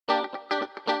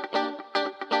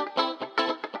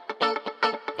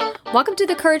Welcome to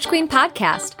the Courage Queen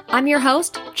podcast. I'm your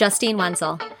host, Justine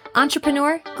Wenzel,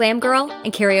 entrepreneur, glam girl,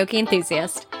 and karaoke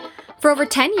enthusiast. For over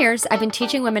 10 years, I've been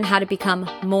teaching women how to become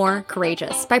more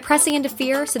courageous by pressing into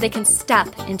fear so they can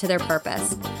step into their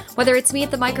purpose. Whether it's me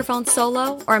at the microphone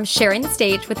solo or I'm sharing the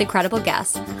stage with incredible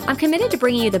guests, I'm committed to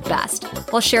bringing you the best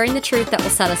while sharing the truth that will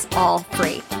set us all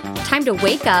free. Time to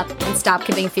wake up and stop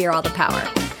giving fear all the power.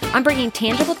 I'm bringing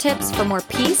tangible tips for more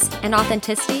peace and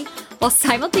authenticity while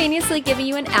simultaneously giving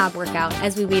you an ab workout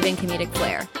as we weave in comedic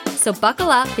flair. So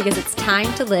buckle up because it's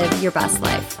time to live your best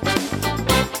life.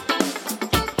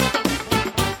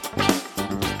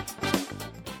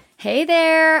 Hey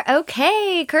there.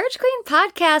 Okay, Courage Queen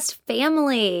podcast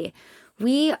family.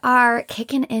 We are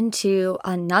kicking into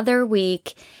another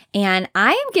week, and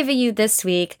I am giving you this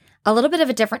week a little bit of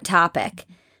a different topic.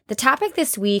 The topic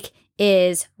this week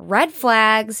is red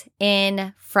flags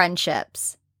in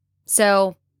friendships.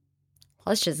 So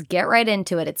let's just get right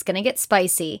into it. It's going to get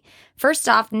spicy. First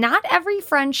off, not every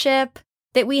friendship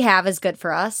that we have is good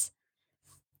for us.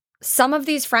 Some of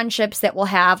these friendships that we'll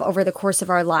have over the course of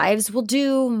our lives will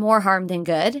do more harm than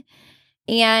good.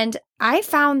 And I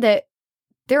found that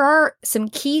there are some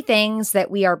key things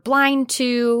that we are blind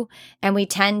to, and we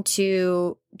tend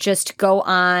to just go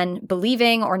on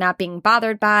believing or not being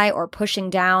bothered by or pushing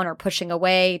down or pushing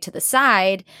away to the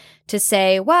side to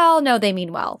say, well, no, they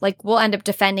mean well. Like, we'll end up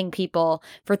defending people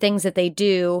for things that they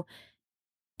do.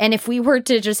 And if we were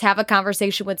to just have a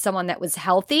conversation with someone that was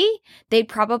healthy, they'd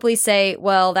probably say,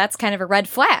 well, that's kind of a red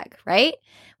flag, right?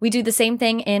 We do the same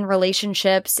thing in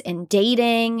relationships, in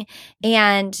dating,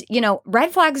 and,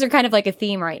 red flags are kind of like a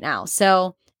theme right now.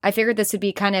 So I figured this would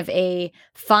be kind of a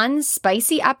fun,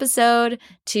 spicy episode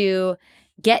to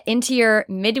get into your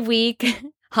midweek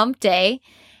hump day.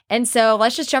 And so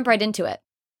let's just jump right into it.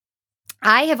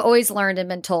 I have always learned and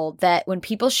been told that when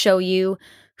people show you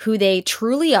who they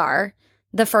truly are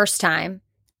the first time,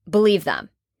 believe them.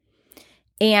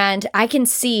 And I can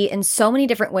see in so many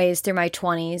different ways through my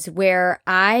 20s where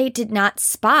I did not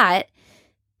spot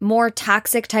more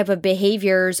toxic type of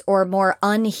behaviors or more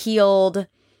unhealed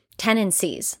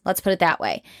tendencies. Let's put it that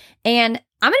way. And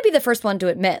I'm going to be the first one to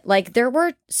admit, there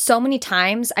were so many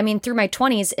times, through my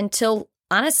 20s until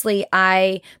honestly,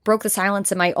 I broke the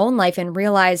silence in my own life and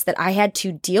realized that I had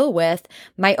to deal with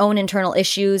my own internal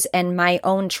issues and my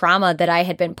own trauma that I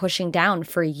had been pushing down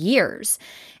for years.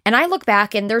 And I look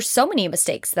back and there's so many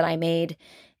mistakes that I made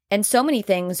and so many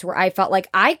things where I felt like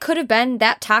I could have been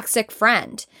that toxic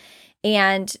friend.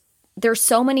 And there's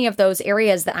so many of those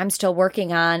areas that I'm still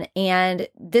working on. And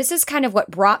this is kind of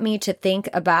what brought me to think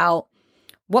about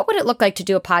what would it look like to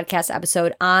do a podcast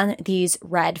episode on these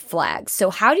red flags? So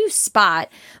how do you spot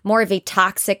more of a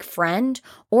toxic friend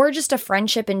or just a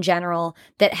friendship in general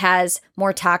that has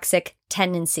more toxic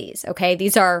tendencies? Okay,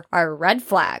 these are our red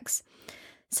flags.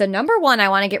 So number one, I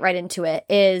want to get right into it,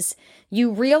 is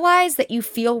you realize that you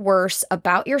feel worse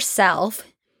about yourself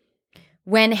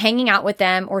when hanging out with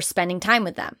them or spending time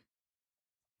with them.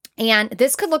 And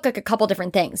this could look like a couple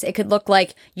different things. It could look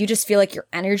like you just feel like your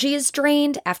energy is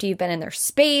drained after you've been in their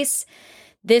space.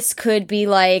 This could be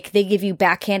like they give you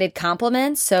backhanded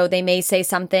compliments. So they may say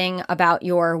something about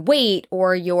your weight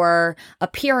or your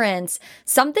appearance,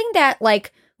 something that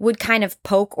would kind of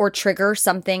poke or trigger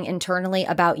something internally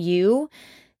about you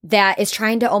that is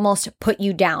trying to almost put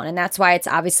you down. And that's why it's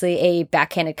obviously a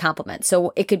backhanded compliment.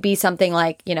 So it could be something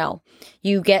like,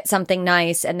 you get something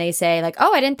nice and they say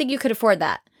oh, I didn't think you could afford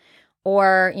that.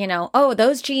 Or, oh,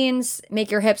 those jeans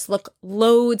make your hips look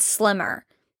loads slimmer.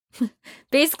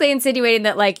 Basically insinuating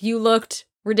that you looked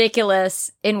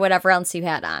ridiculous in whatever else you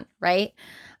had on, right?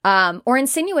 Or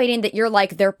insinuating that you're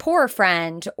their poor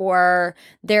friend or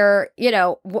their,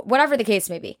 whatever the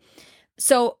case may be.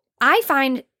 So I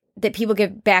find that people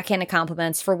give backhanded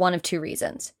compliments for one of two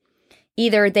reasons.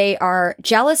 Either they are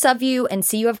jealous of you and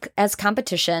see you as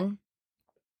competition.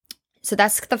 So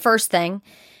that's the first thing.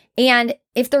 And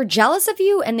if they're jealous of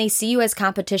you and they see you as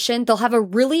competition, they'll have a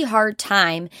really hard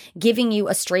time giving you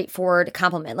a straightforward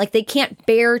compliment. They can't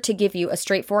bear to give you a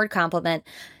straightforward compliment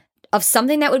of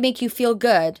something that would make you feel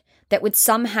good that would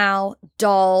somehow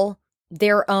dull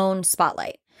their own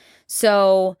spotlight.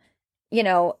 So,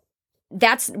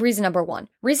 that's reason number one.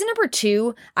 Reason number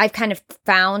two, I've kind of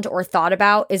found or thought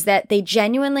about is that they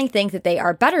genuinely think that they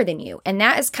are better than you. And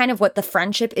that is kind of what the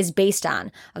friendship is based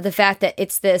on, of the fact that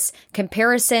it's this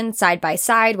comparison side by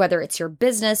side, whether it's your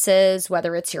businesses,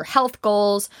 whether it's your health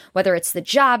goals, whether it's the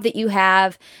job that you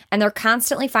have. And they're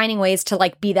constantly finding ways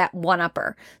to be that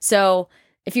one-upper. So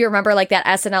if you remember that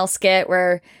SNL skit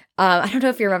where, I don't know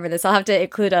if you remember this, I'll have to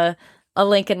include a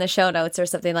link in the show notes or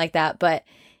something like that. But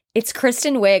it's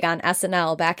Kristen Wiig on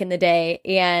SNL back in the day,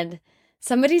 and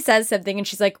somebody says something and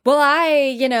she's like,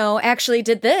 well, actually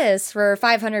did this for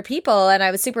 500 people and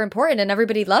I was super important and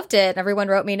everybody loved it and everyone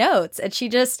wrote me notes. And she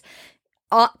just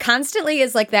constantly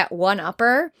is like that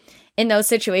one-upper in those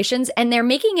situations. And they're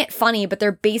making it funny, but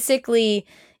they're basically,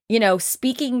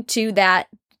 speaking to that,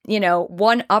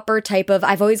 one-upper type of,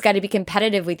 I've always got to be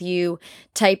competitive with you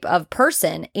type of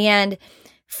person. And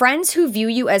friends who view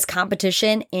you as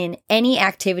competition in any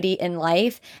activity in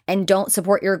life and don't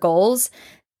support your goals,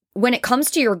 when it comes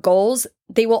to your goals,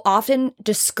 they will often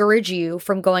discourage you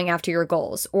from going after your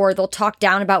goals, or they'll talk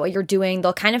down about what you're doing.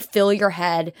 They'll kind of fill your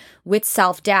head with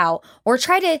self-doubt or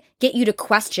try to get you to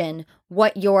question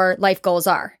what your life goals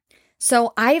are.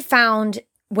 So I've found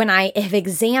when I have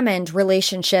examined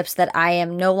relationships that I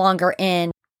am no longer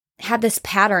in, had this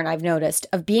pattern I've noticed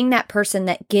of being that person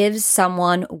that gives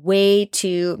someone way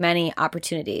too many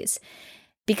opportunities.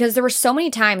 Because there were so many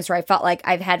times where I felt like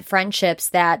I've had friendships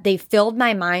that they filled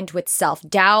my mind with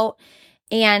self-doubt.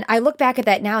 And I look back at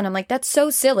that now and I'm like, that's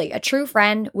so silly. A true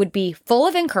friend would be full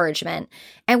of encouragement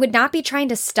and would not be trying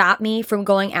to stop me from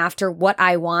going after what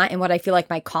I want and what I feel like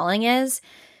my calling is.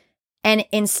 And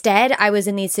instead, I was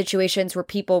in these situations where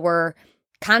people were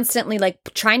constantly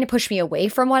like trying to push me away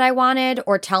from what I wanted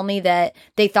or tell me that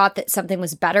they thought that something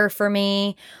was better for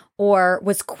me, or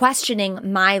was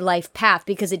questioning my life path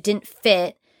because it didn't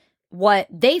fit what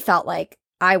they felt like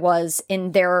I was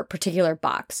in their particular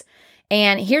box.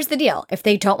 And here's the deal. If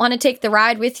they don't want to take the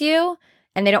ride with you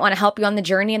and they don't want to help you on the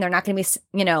journey and they're not going to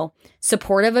be,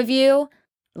 supportive of you,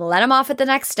 let them off at the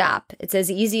next stop. It's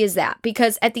as easy as that.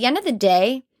 Because at the end of the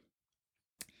day,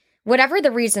 whatever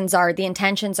the reasons are, the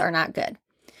intentions are not good.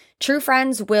 True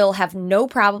friends will have no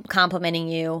problem complimenting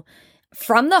you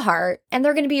from the heart, and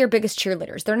they're going to be your biggest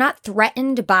cheerleaders. They're not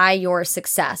threatened by your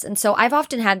success. And so I've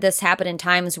often had this happen in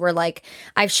times where like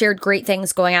I've shared great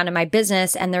things going on in my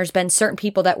business, and there's been certain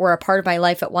people that were a part of my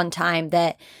life at one time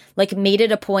that like made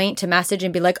it a point to message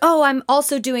and be like, oh, I'm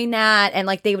also doing that. And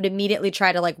like they would immediately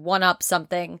try to like one up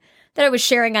something that I was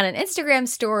sharing on an Instagram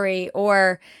story,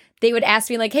 or they would ask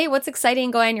me like, hey, what's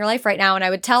exciting going on in your life right now? And I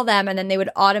would tell them, and then they would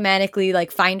automatically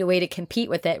like find a way to compete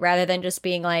with it rather than just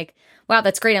being like, wow,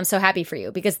 that's great. I'm so happy for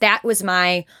you, because that was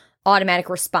my automatic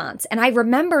response. And I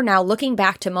remember now looking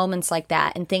back to moments like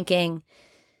that and thinking,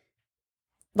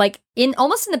 like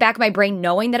almost in the back of my brain,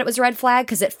 knowing that it was a red flag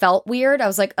because it felt weird. I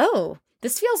was like, oh,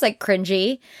 this feels like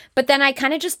cringy. But then I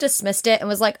kind of just dismissed it and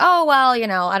was like, oh, well,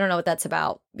 I don't know what that's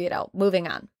about, moving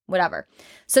on, whatever.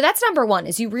 So that's number one,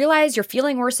 is you realize you're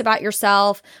feeling worse about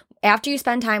yourself after you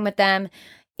spend time with them,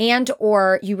 and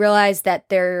or you realize that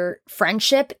their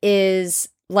friendship is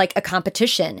like a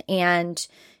competition and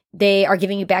they are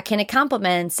giving you backhanded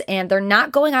compliments and they're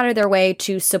not going out of their way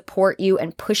to support you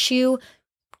and push you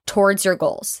towards your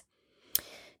goals.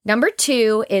 Number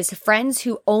two is friends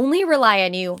who only rely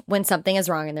on you when something is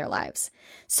wrong in their lives.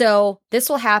 So this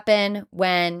will happen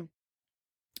when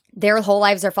their whole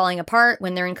lives are falling apart,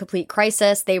 when they're in complete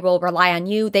crisis. They will rely on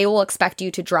you. They will expect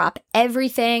you to drop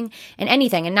everything and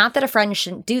anything. And not that a friend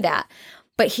shouldn't do that,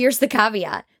 but here's the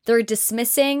caveat. They're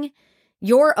dismissing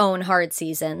your own hard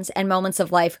seasons and moments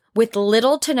of life with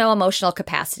little to no emotional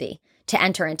capacity to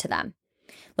enter into them.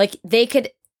 Like they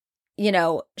could,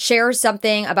 share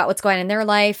something about what's going on in their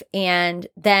life, and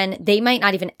then they might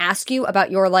not even ask you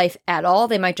about your life at all.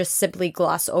 They might just simply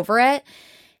gloss over it.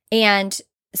 And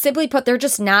simply put, they're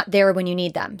just not there when you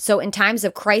need them. So in times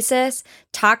of crisis,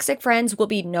 toxic friends will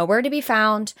be nowhere to be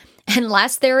found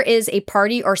unless there is a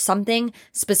party or something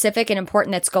specific and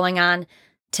important that's going on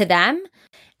to them,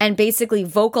 and basically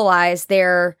vocalize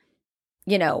their,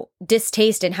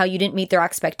 distaste in how you didn't meet their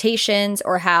expectations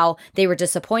or how they were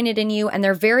disappointed in you. And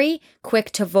they're very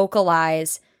quick to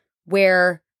vocalize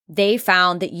where they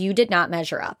found that you did not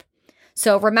measure up.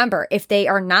 So remember, if they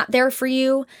are not there for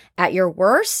you at your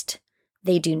worst,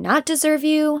 they do not deserve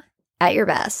you at your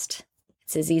best.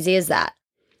 It's as easy as that.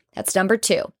 That's number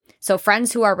two. So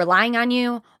friends who are relying on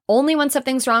you only when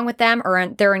something's wrong with them or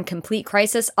they're in complete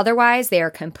crisis. Otherwise, they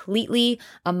are completely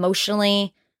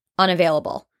emotionally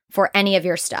unavailable for any of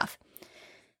your stuff.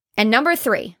 And number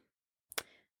three,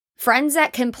 friends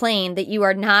that complain that you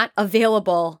are not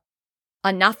available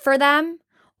enough for them,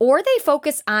 or they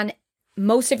focus on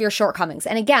most of your shortcomings.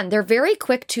 And again, they're very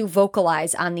quick to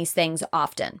vocalize on these things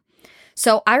often.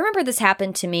 So I remember this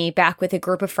happened to me back with a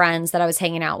group of friends that I was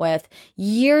hanging out with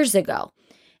years ago.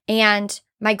 And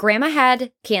my grandma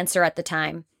had cancer at the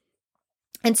time.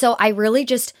 And so I really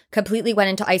just completely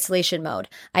went into isolation mode.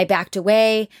 I backed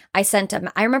away. I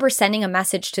remember sending a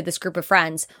message to this group of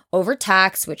friends over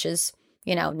text, which is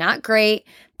not great,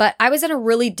 but I was in a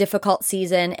really difficult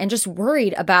season and just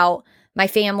worried about my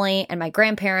family and my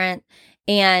grandparent.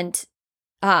 And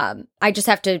I just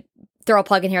have to throw a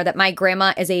plug in here that my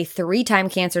grandma is a 3-time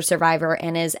cancer survivor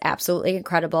and is absolutely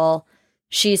incredible.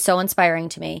 She's so inspiring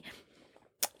to me.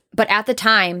 But at the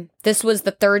time, this was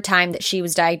the 3rd time that she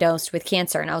was diagnosed with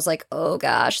cancer. And I was like, oh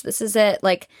gosh, this is it.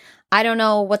 Like, I don't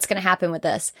know what's going to happen with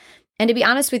this. And to be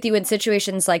honest with you, in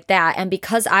situations like that, and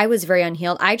because I was very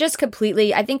unhealed, I just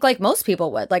completely, I think like most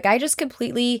people would, like I just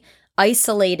completely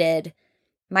isolated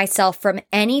myself from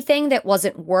anything that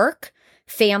wasn't work,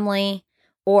 family,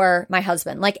 or my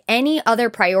husband. Like any other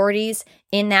priorities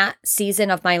in that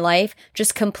season of my life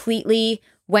just completely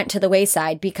went to the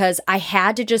wayside because I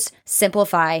had to just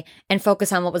simplify and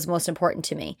focus on what was most important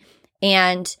to me.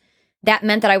 And that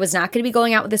meant that I was not going to be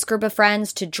going out with this group of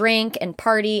friends to drink and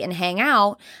party and hang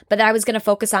out, but that I was going to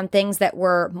focus on things that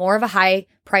were more of a high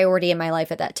priority in my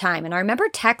life at that time. And I remember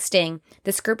texting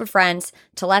this group of friends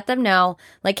to let them know,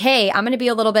 like, hey, I'm going to be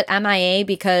a little bit MIA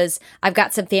because I've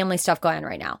got some family stuff going on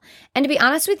right now. And to be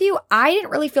honest with you, I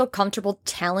didn't really feel comfortable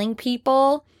telling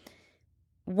people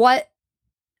what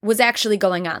was actually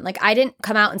going on. Like, I didn't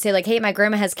come out and say like, hey, my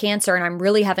grandma has cancer and I'm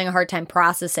really having a hard time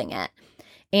processing it.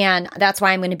 And that's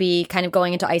why I'm going to be kind of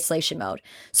going into isolation mode.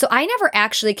 So I never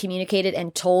actually communicated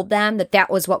and told them that that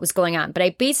was what was going on. But I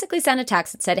basically sent a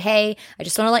text that said, hey, I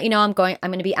just want to let you know I'm going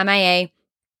to be MIA.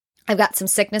 I've got some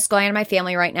sickness going on in my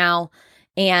family right now.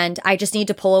 And I just need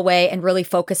to pull away and really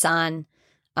focus on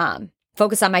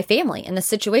my family and the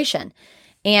situation.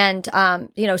 And,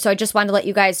 so I just wanted to let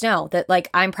you guys know that like,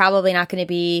 I'm probably not going to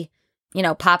be,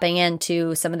 popping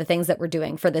into some of the things that we're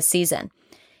doing for this season.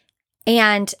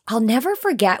 And I'll never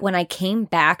forget when I came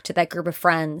back to that group of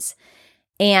friends,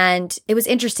 and it was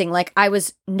interesting. Like I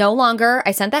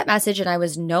sent that message and I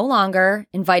was no longer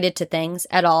invited to things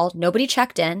at all. Nobody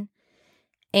checked in.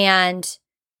 And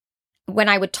when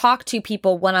I would talk to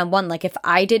people one-on-one, like if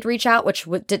I did reach out, which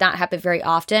did not happen very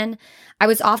often, I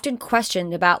was often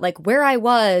questioned about like where I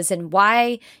was and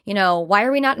why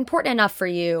are we not important enough for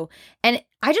you? And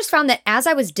I just found that as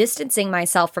I was distancing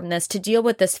myself from this to deal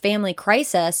with this family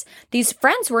crisis, these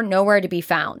friends were nowhere to be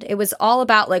found. It was all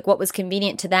about like what was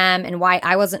convenient to them and why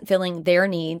I wasn't filling their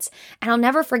needs. And I'll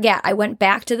never forget, I went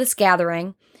back to this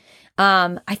gathering.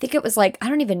 I think it was like, I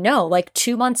don't even know, like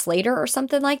 2 months later or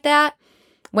something like that,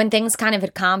 when things kind of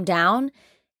had calmed down.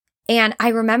 And I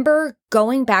remember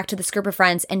going back to this group of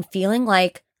friends and feeling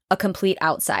like a complete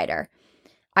outsider.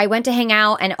 I went to hang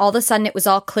out and all of a sudden it was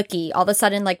all cliquey. All of a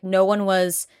sudden, like no one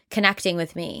was connecting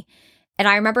with me. And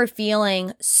I remember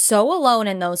feeling so alone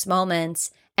in those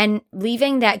moments and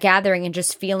leaving that gathering and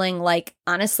just feeling like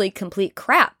honestly complete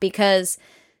crap because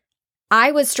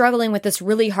I was struggling with this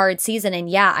really hard season. And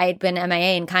yeah, I had been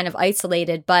MIA and kind of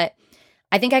isolated, but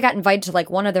I think I got invited to like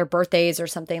one of their birthdays or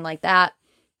something like that.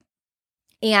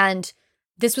 And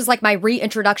this was like my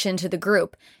reintroduction to the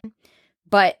group.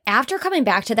 But after coming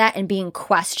back to that and being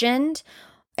questioned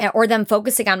or them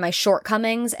focusing on my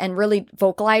shortcomings and really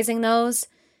vocalizing those,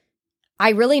 I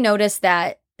really noticed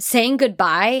that saying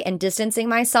goodbye and distancing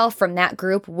myself from that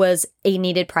group was a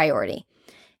needed priority.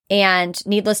 And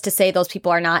needless to say, those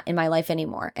people are not in my life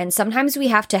anymore. And sometimes we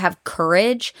have to have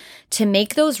courage to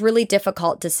make those really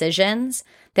difficult decisions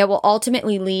that will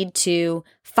ultimately lead to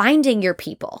finding your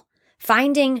people,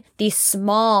 finding the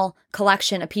small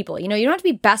collection of people. You don't have to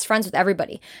be best friends with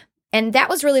everybody. And that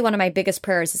was really one of my biggest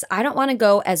prayers is I don't want to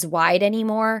go as wide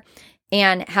anymore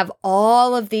and have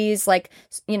all of these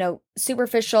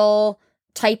superficial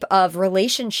type of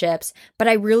relationships, but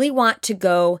I really want to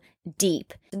go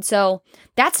deep. And so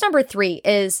that's number 3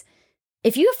 is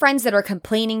if you have friends that are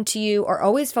complaining to you or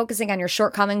always focusing on your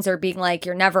shortcomings or being like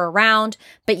you're never around,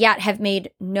 but yet have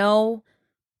made no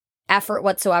effort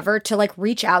whatsoever to like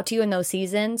reach out to you in those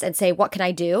seasons and say, what can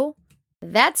I do?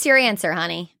 That's your answer,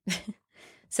 honey.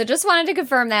 So just wanted to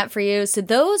confirm that for you. So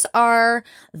those are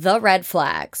the red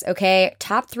flags, okay?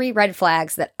 Top 3 red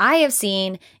flags that I have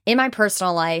seen in my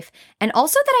personal life and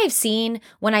also that I've seen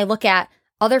when I look at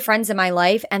other friends in my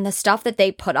life and the stuff that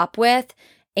they put up with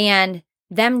and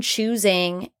them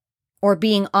choosing or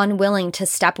being unwilling to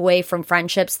step away from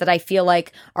friendships that I feel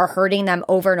like are hurting them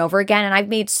over and over again. And I've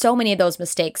made so many of those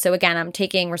mistakes. So again, I'm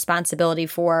taking responsibility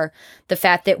for the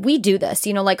fact that we do this,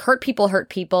 like hurt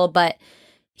people, but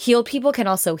healed people can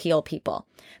also heal people.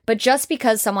 But just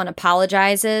because someone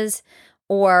apologizes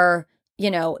or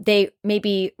they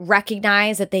maybe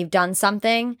recognize that they've done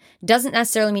something doesn't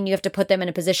necessarily mean you have to put them in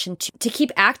a position to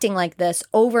keep acting like this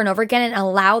over and over again and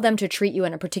allow them to treat you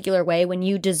in a particular way when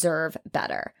you deserve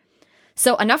better.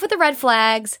 So enough with the red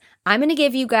flags. I'm going to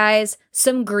give you guys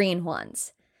some green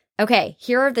ones. Okay,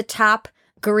 here are the top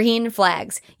green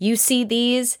flags. You see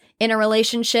these in a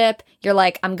relationship, you're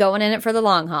like, I'm going in it for the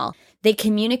long haul. They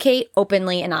communicate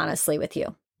openly and honestly with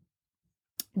you.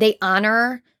 They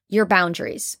honor your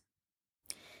boundaries.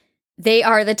 They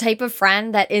are the type of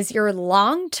friend that is your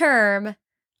long-term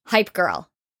hype girl.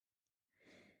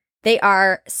 They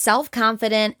are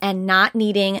self-confident and not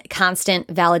needing constant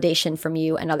validation from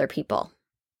you and other people.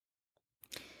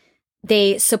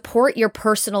 They support your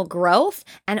personal growth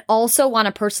and also want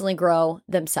to personally grow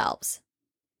themselves.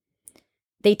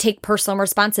 They take personal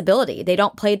responsibility. They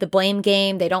don't play the blame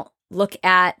game. They don't look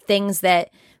at things that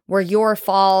were your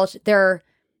fault. They're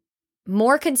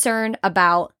more concerned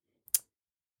about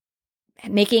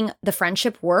making the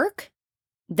friendship work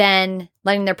than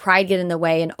letting their pride get in the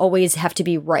way and always have to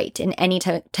be right in any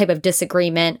type of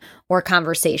disagreement or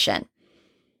conversation.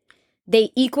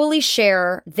 They equally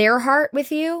share their heart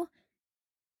with you,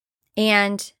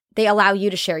 and they allow you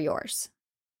to share yours.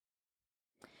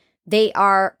 They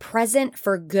are present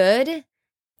for good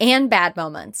and bad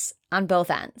moments on both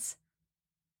ends.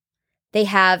 They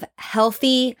have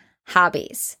healthy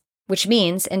hobbies, which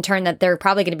means in turn that they're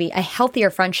probably going to be a healthier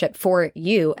friendship for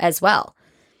you as well.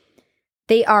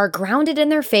 They are grounded in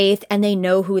their faith and they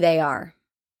know who they are.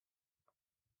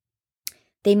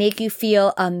 They make you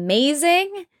feel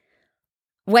amazing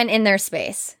when in their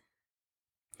space.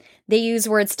 They use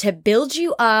words to build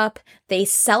you up. They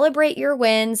celebrate your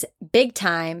wins big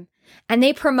time, and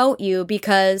they promote you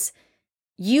because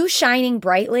you shining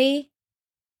brightly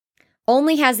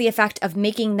only has the effect of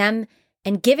making them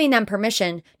and giving them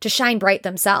permission to shine bright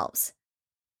themselves.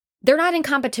 They're not in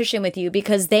competition with you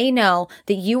because they know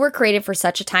that you were created for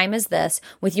such a time as this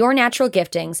with your natural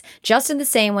giftings, just in the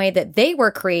same way that they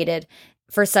were created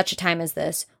for such a time as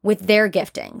this with their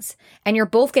giftings. And you're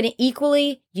both going to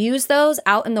equally use those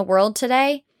out in the world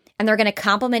today, and they're going to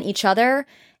complement each other.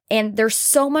 And there's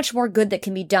so much more good that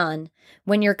can be done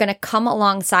when you're going to come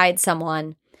alongside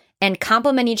someone and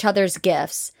complement each other's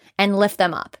gifts and lift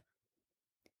them up.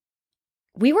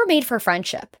 We were made for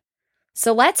friendship.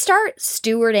 So let's start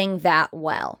stewarding that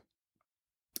well.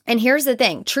 And here's the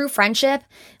thing, true friendship,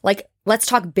 like let's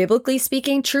talk biblically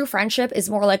speaking, true friendship is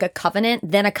more like a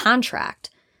covenant than a contract.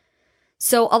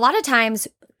 So a lot of times,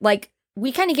 like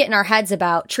we kind of get in our heads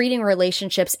about treating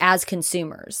relationships as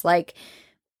consumers. Like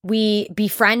we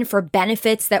befriend for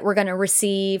benefits that we're going to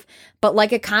receive, but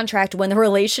like a contract, when the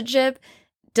relationship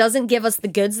doesn't give us the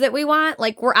goods that we want,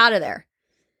 like we're out of there.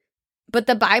 But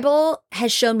the Bible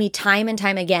has shown me time and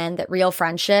time again that real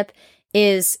friendship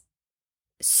is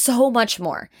so much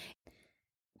more.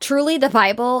 Truly, the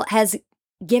Bible has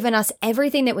given us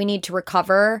everything that we need to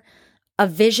recover a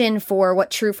vision for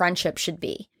what true friendship should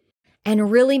be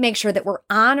and really make sure that we're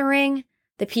honoring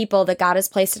the people that God has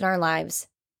placed in our lives.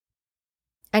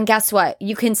 And guess what?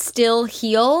 You can still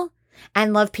heal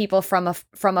and love people from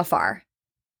afar.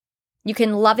 You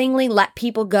can lovingly let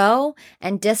people go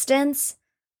and distance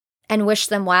and wish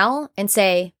them well and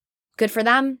say, good for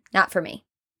them, not for me.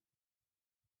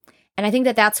 And I think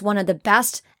that that's one of the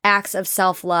best acts of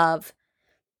self-love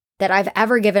that I've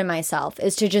ever given myself,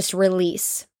 is to just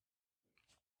release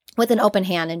with an open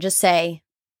hand and just say,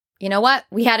 you know what,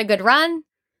 we had a good run,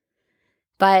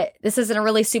 but this isn't a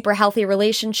really super healthy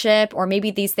relationship, or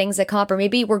maybe these things that come up, or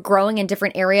maybe we're growing in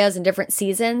different areas and different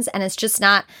seasons, and it's just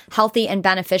not healthy and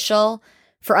beneficial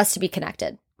for us to be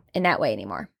connected in that way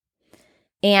anymore.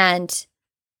 And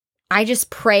I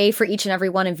just pray for each and every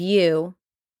one of you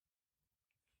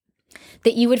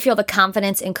that you would feel the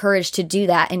confidence and courage to do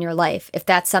that in your life if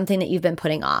that's something that you've been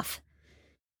putting off.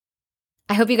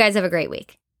 I hope you guys have a great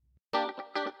week.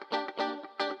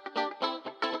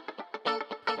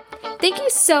 Thank you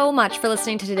so much for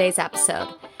listening to today's episode.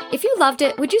 If you loved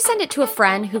it, would you send it to a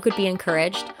friend who could be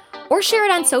encouraged? Or share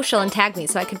it on social and tag me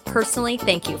so I could personally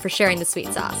thank you for sharing the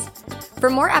sweet sauce. For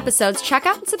more episodes, check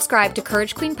out and subscribe to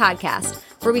Courage Queen Podcast,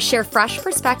 where we share fresh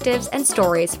perspectives and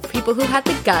stories for people who had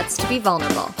the guts to be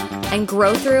vulnerable and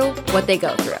grow through what they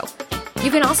go through.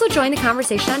 You can also join the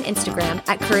conversation on Instagram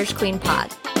at Courage Queen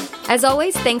Pod. As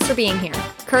always, thanks for being here.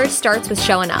 Courage starts with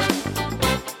showing up.